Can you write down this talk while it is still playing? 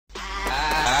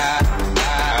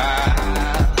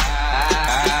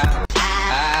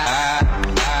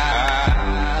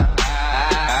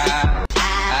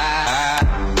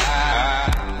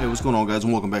guys,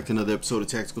 and welcome back to another episode of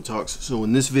Tactical Talks. So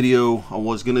in this video, I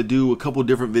was going to do a couple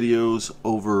different videos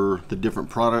over the different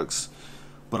products,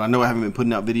 but I know I haven't been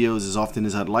putting out videos as often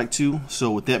as I'd like to. So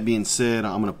with that being said,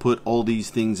 I'm going to put all these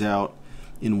things out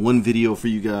in one video for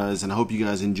you guys, and I hope you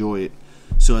guys enjoy it.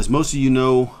 So as most of you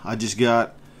know, I just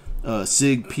got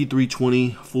Sig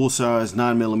P320 full-size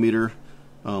 9mm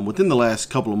within the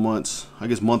last couple of months, I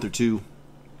guess month or two.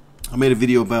 I made a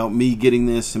video about me getting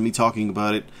this and me talking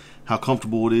about it, how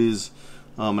comfortable it is,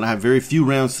 and I have very few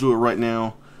rounds through it right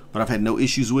now, but I've had no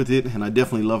issues with it, and I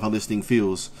definitely love how this thing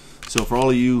feels. So for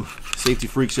all of you safety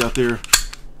freaks out there,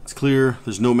 it's clear,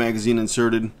 there's no magazine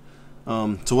inserted.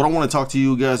 So what I want to talk to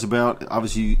you guys about,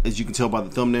 obviously as you can tell by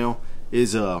the thumbnail,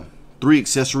 is 3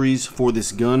 accessories for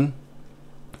this gun,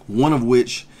 one of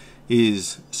which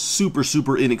is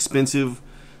super inexpensive.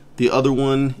 The other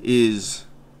one is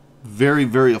very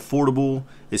affordable,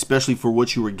 especially for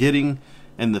what you were getting.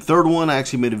 And the third one I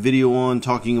actually made a video on,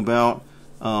 talking about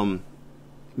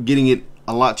getting it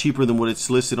a lot cheaper than what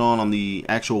it's listed on the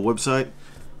actual website.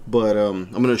 But I'm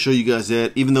going to show you guys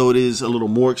that even though it is a little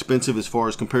more expensive as far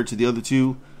as compared to the other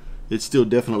two, it's still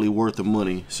definitely worth the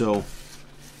money. So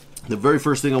the very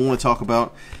first thing I want to talk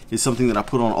about is something that I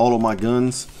put on all of my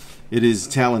guns. It is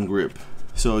Talon grip.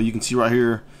 So you can see right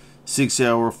here, Sig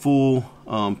Sauer full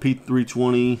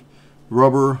P320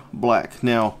 rubber black.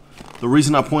 Now the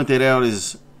reason I point that out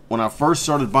is when I first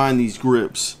started buying these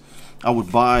grips, I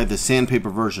would buy the sandpaper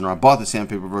version, or I bought the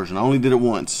sandpaper version. I only did it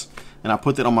once, and I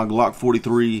put that on my Glock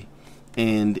 43,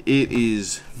 and it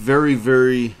is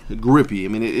very grippy. I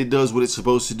mean, it does what it's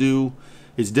supposed to do.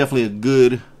 It's definitely a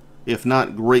good, if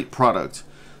not great, product.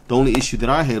 The only issue that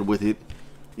I had with it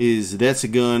is that's a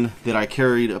gun that I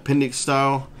carried appendix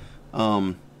style,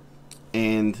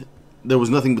 and there was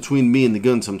nothing between me and the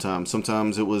gun sometimes.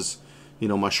 Sometimes it was, you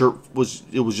know, my shirt was,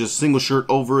 it was just single shirt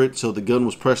over it, so the gun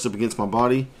was pressed up against my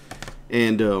body,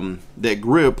 and that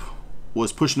grip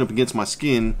was pushing up against my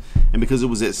skin, and because it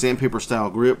was that sandpaper style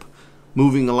grip,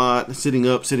 moving a lot, sitting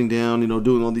up, sitting down, you know,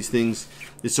 doing all these things,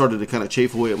 it started to kind of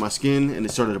chafe away at my skin, and it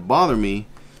started to bother me.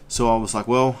 So I was like,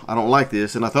 well, I don't like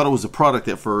this, and I thought it was a product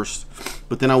at first,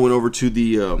 but then I went over to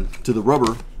the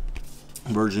rubber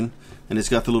version, and it's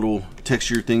got the little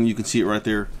texture thing, you can see it right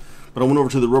there. But I went over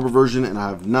to the rubber version, and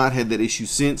I've not had that issue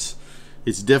since.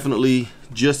 It's definitely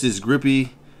just as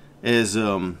grippy as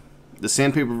the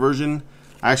sandpaper version.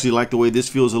 I actually like the way this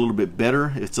feels a little bit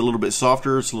better. It's a little bit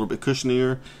softer, it's a little bit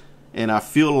cushionier, and I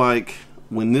feel like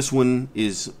when this one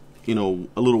is, you know,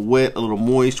 a little wet, a little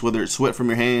moist, whether it's sweat from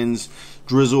your hands,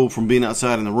 drizzle from being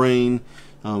outside in the rain,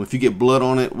 if you get blood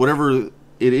on it, whatever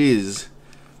it is,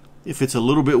 if it's a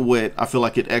little bit wet, I feel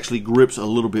like it actually grips a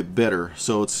little bit better.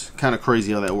 So it's kind of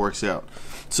crazy how that works out.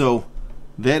 So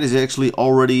that is actually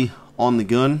already on the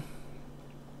gun.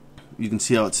 You can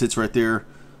see how it sits right there.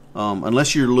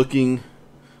 Unless you're looking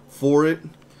for it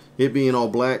being all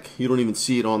black, you don't even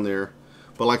see it on there.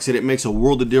 But like I said, it makes a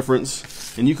world of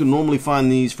difference, and you can normally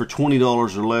find these for $20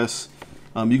 or less.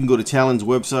 You can go to Talon's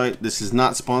website. This is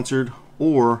not sponsored,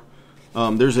 or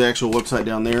there's the actual website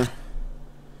down there.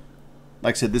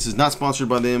 Like I said, this is not sponsored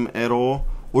by them at all.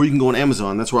 Or you can go on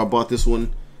Amazon. That's where I bought this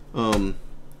one. I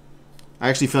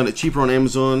actually found it cheaper on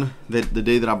Amazon the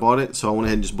day that I bought it, so I went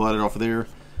ahead and just bought it off of there.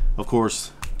 Of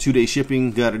course, 2-day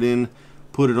shipping, got it in,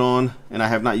 put it on, and I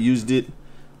have not used it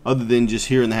other than just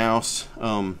here in the house,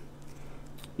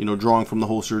 you know, drawing from the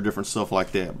holster, different stuff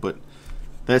like that. But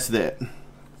that's that.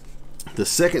 The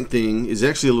second thing is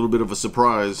actually a little bit of a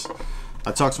surprise.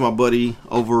 I talked to my buddy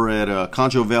over at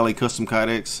Concho Valley Custom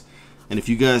Kydex, and if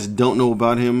you guys don't know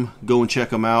about him, go and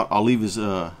check him out. I'll leave his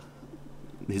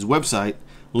website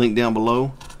linked down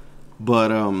below. But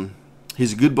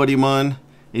he's a good buddy of mine,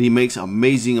 and he makes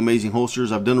amazing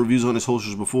holsters. I've done reviews on his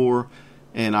holsters before,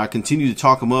 and I continue to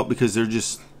talk them up because they're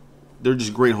just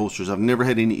great holsters. I've never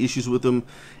had any issues with them.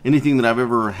 Anything that I've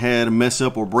ever had mess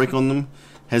up or break on them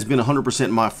has been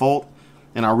 100% my fault,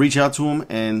 and I reach out to him,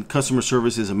 and customer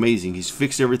service is amazing. He's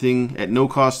fixed everything at no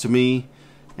cost to me,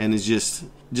 and it's just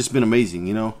been amazing,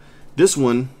 you know. This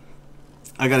one,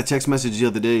 I got a text message the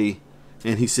other day,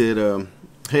 and he said,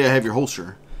 hey, I have your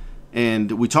holster.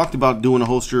 And we talked about doing a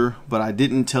holster, but I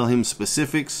didn't tell him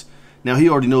specifics. Now, he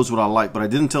already knows what I like, but I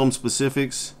didn't tell him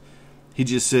specifics. He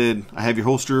just said, I have your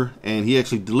holster, and he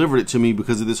actually delivered it to me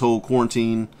because of this whole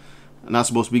quarantine. I'm not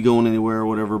supposed to be going anywhere or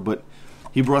whatever, but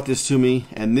he brought this to me,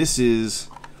 and this is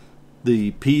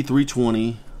the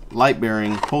P320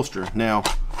 light-bearing holster. Now,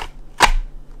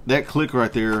 that click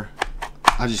right there,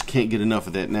 I just can't get enough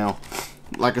of that. Now,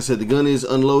 like I said, the gun is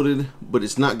unloaded, but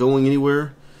it's not going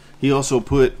anywhere. He also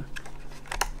put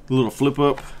a little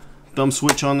flip-up thumb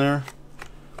switch on there.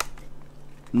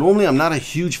 Normally I'm not a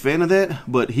huge fan of that,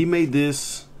 but he made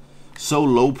this so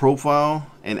low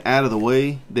profile and out of the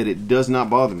way that it does not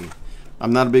bother me.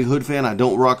 I'm not a big hood fan. I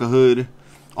don't rock a hood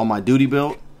on my duty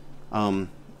belt.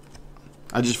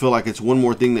 I just feel like it's one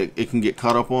more thing that it can get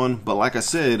caught up on. But like I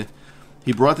said,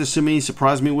 he brought this to me,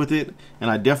 surprised me with it,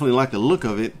 and I definitely like the look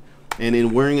of it. And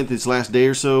in wearing it this last day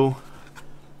or so,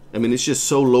 I mean, it's just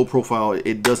so low profile,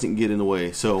 it doesn't get in the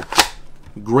way. So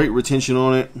great retention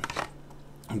on it,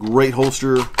 great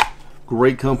holster,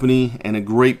 great company, and a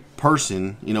great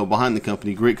person, you know, behind the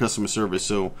company, great customer service.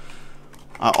 So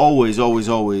I always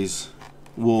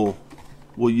will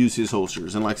use his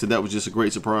holsters. And like I said, that was just a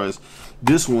great surprise.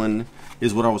 This one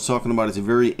is what I was talking about. It's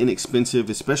very inexpensive,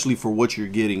 especially for what you're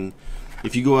getting.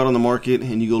 If you go out on the market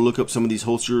and you go look up some of these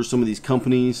holsters, some of these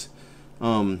companies,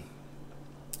 some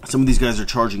of these guys are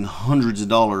charging hundreds of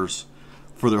dollars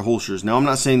for their holsters. Now, I'm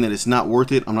not saying that it's not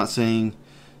worth it. I'm not saying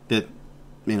that,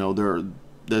 you know,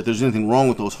 that there's anything wrong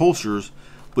with those holsters,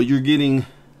 but you're getting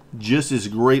just as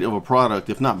great of a product,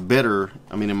 if not better,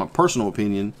 I mean, in my personal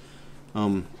opinion,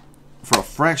 for a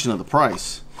fraction of the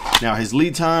price. Now, his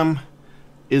lead time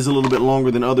is a little bit longer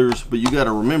than others, but you got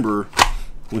to remember,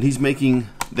 when he's making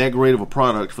that great of a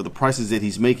product for the prices that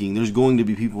he's making, there's going to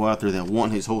be people out there that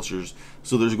want his holsters.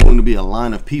 So there's going to be a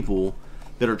line of people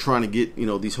that are trying to get, you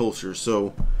know, these holsters.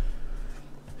 So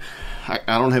I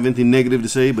don't have anything negative to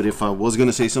say, but if I was going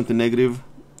to say something negative,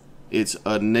 it's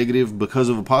a negative because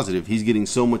of a positive. He's getting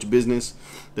so much business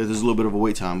that there's a little bit of a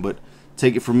wait time. But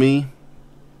take it from me,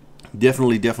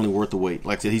 definitely worth the wait.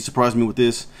 Like I said, he surprised me with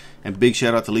this, and big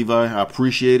shout out to Levi. I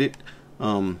appreciate it.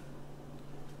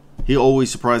 He always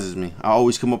surprises me. I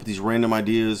always come up with these random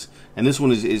ideas, and this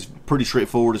one is pretty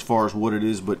straightforward as far as what it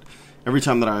is, but every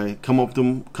time that I come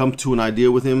to an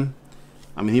idea with him,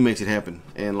 I mean, he makes it happen.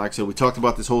 And like I said, we talked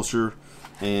about this holster,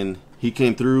 and he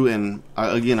came through, and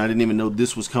again, I didn't even know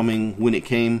this was coming when it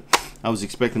came. I was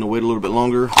expecting to wait a little bit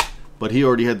longer, but he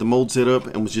already had the mold set up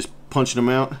and was just punching them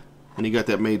out, and he got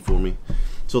that made for me.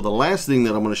 So the last thing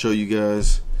that I'm going to show you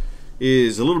guys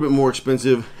is a little bit more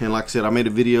expensive, and like I said, I made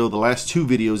a video. The last two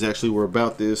videos actually were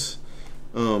about this.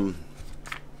 It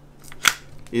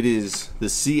is the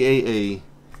CAA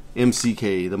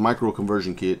MCK, the micro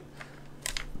conversion kit.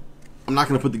 I'm not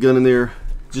going to put the gun in there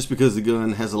just because the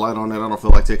gun has a light on it. I don't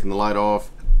feel like taking the light off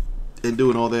and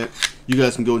doing all that. You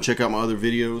guys can go and check out my other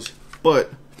videos,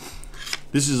 but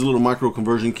this is a little micro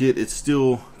conversion kit. It's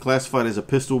still classified as a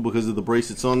pistol because of the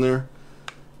brace it's on there,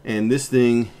 and this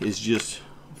thing is just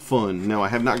fun. Now, I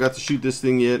have not got to shoot this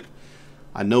thing yet.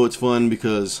 I know it's fun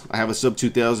because I have a sub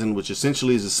 2000, which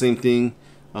essentially is the same thing,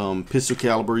 pistol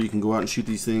caliber. You can go out and shoot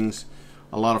these things.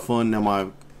 A lot of fun. Now, my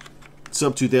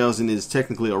sub 2000 is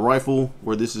technically a rifle,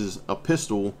 where this is a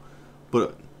pistol,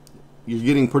 but you're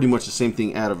getting pretty much the same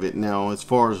thing out of it. Now, as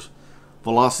far as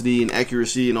velocity and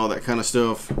accuracy and all that kind of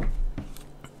stuff,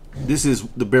 this is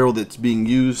the barrel that's being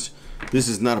used. This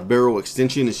is not a barrel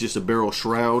extension, it's just a barrel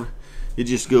shroud. It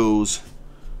just goes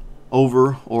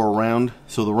over or around,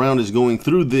 so the round is going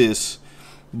through this,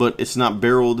 but it's not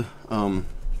barreled.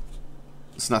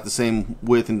 It's not the same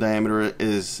width and diameter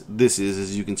as this is,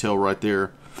 as you can tell right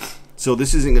there. So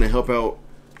this isn't going to help out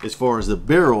as far as the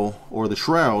barrel or the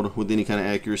shroud with any kind of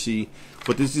accuracy,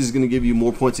 but this is going to give you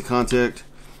more points of contact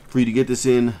for you to get this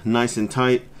in nice and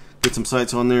tight, get some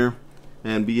sights on there,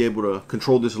 and be able to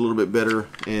control this a little bit better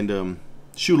and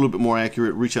shoot a little bit more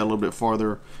accurate, reach out a little bit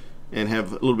farther, and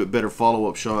have a little bit better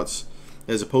follow-up shots,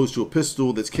 as opposed to a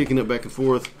pistol that's kicking it back and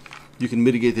forth. You can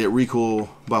mitigate that recoil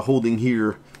by holding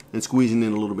here and squeezing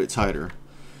in a little bit tighter.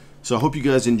 So I hope you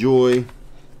guys enjoy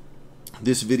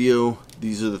this video.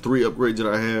 These are the 3 upgrades that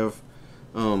I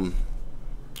have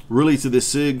really to this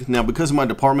Sig. Now, because of my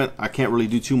department, I can't really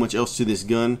do too much else to this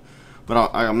gun,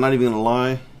 but I'm not even gonna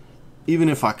lie, even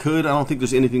if I could, I don't think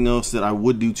there's anything else that I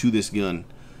would do to this gun.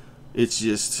 It's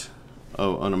just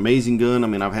an amazing gun. I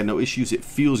mean, I've had no issues. It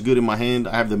feels good in my hand.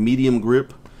 I have the medium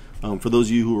grip, for those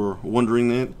of you who are wondering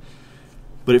that,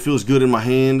 but it feels good in my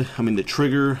hand. I mean, the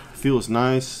trigger feels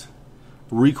nice.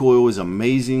 Recoil is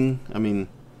amazing. I mean,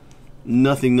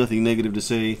 nothing negative to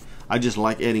say. I just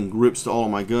like adding grips to all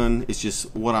of my gun. It's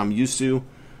just what I'm used to.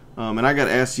 And I got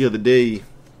asked the other day,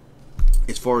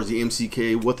 as far as the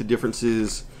MCK, what the difference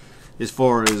is as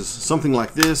far as something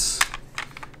like this,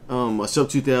 a sub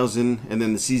 2000, and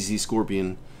then the CZ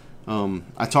Scorpion.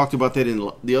 I talked about that in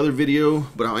the other video,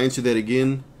 but I'll answer that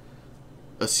again.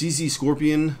 A CZ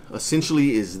Scorpion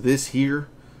essentially is this here,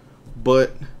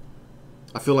 but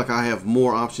I feel like I have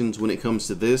more options when it comes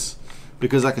to this,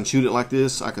 because I can shoot it like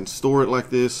this, I can store it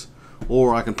like this,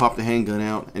 or I can pop the handgun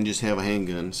out and just have a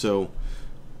handgun. So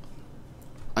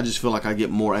I just feel like I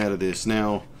get more out of this.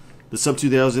 Now, The sub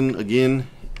 2000, again,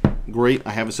 great.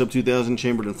 I have a sub 2000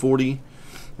 chambered in 40,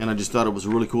 and I just thought it was a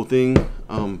really cool thing.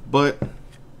 But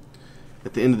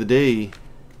at the end of the day,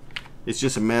 it's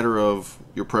just a matter of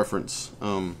your preference.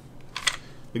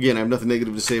 Again, I have nothing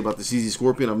negative to say about the CZ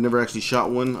Scorpion. I've never actually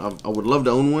shot one. I would love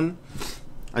to own one.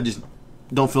 I just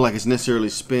don't feel like it's necessarily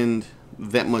spend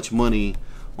that much money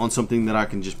on something that I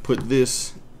can just put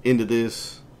this into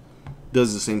this,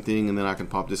 does the same thing, and then I can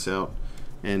pop this out,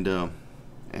 and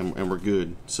we're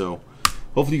good. So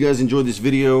hopefully you guys enjoyed this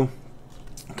video.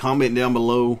 Comment down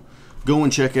below. Go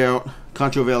and check out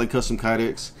Concho Valley Custom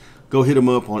Kydex. Go hit them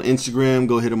up on Instagram.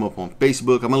 Go hit them up on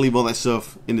Facebook. I'm gonna leave all that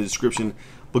stuff in the description.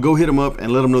 But go hit them up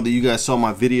and let them know that you guys saw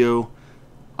my video.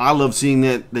 I love seeing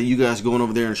that you guys going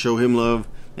over there and show him love,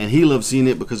 and he loves seeing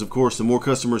it because, of course, the more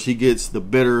customers he gets, the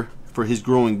better for his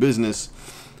growing business.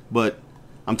 But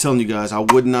I'm telling you guys, I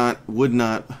would not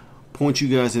point you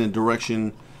guys in a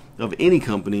direction of any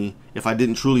company if I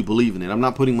didn't truly believe in it. I'm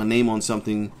not putting my name on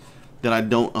something that I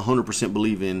don't 100%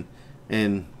 believe in.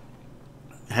 And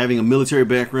having a military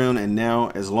background and now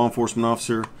as a law enforcement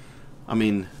officer, I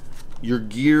mean, your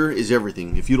gear is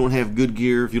everything. If you don't have good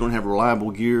gear, if you don't have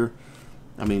reliable gear,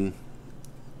 I mean,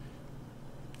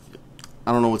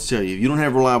 I don't know what to tell you. If you don't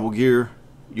have reliable gear,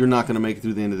 you're not going to make it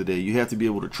through the end of the day. You have to be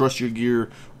able to trust your gear,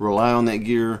 rely on that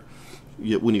gear.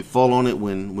 When you fall on it,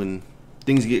 when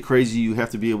things get crazy, you have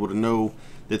to be able to know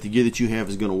that the gear that you have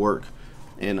is going to work.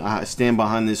 And I stand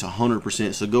behind this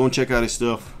 100%. So go and check out his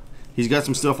stuff. He's got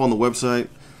some stuff on the website,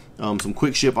 some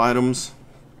quick ship items.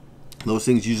 Those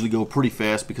things usually go pretty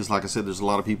fast because, like I said, there's a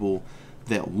lot of people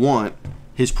that want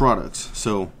his products.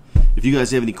 So if you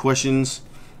guys have any questions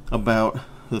about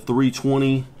the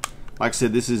 320, like I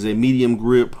said, this is a medium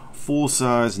grip, full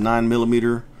size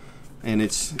 9mm, and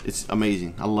it's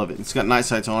amazing. I love it. It's got night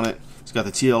sights on it. It's got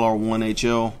the TLR1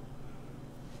 HL.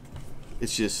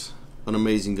 It's just an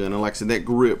amazing gun. And like I said, that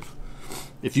grip,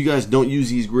 if you guys don't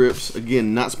use these grips,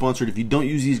 again, not sponsored, if you don't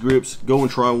use these grips, go and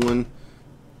try one.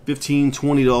 $15,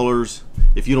 $20.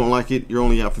 If you don't like it, you're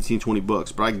only out $15,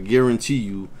 $20. But I guarantee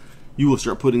you, you will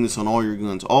start putting this on all your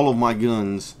guns. All of my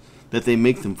guns that they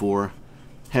make them for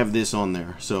have this on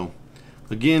there. So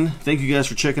again, thank you guys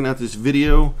for checking out this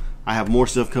video. I have more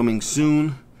stuff coming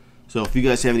soon. So if you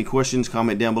guys have any questions,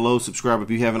 comment down below. Subscribe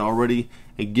if you haven't already,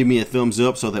 and give me a thumbs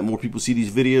up so that more people see these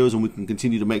videos and we can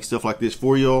continue to make stuff like this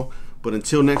for y'all. But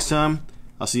until next time,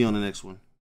 I'll see you on the next one.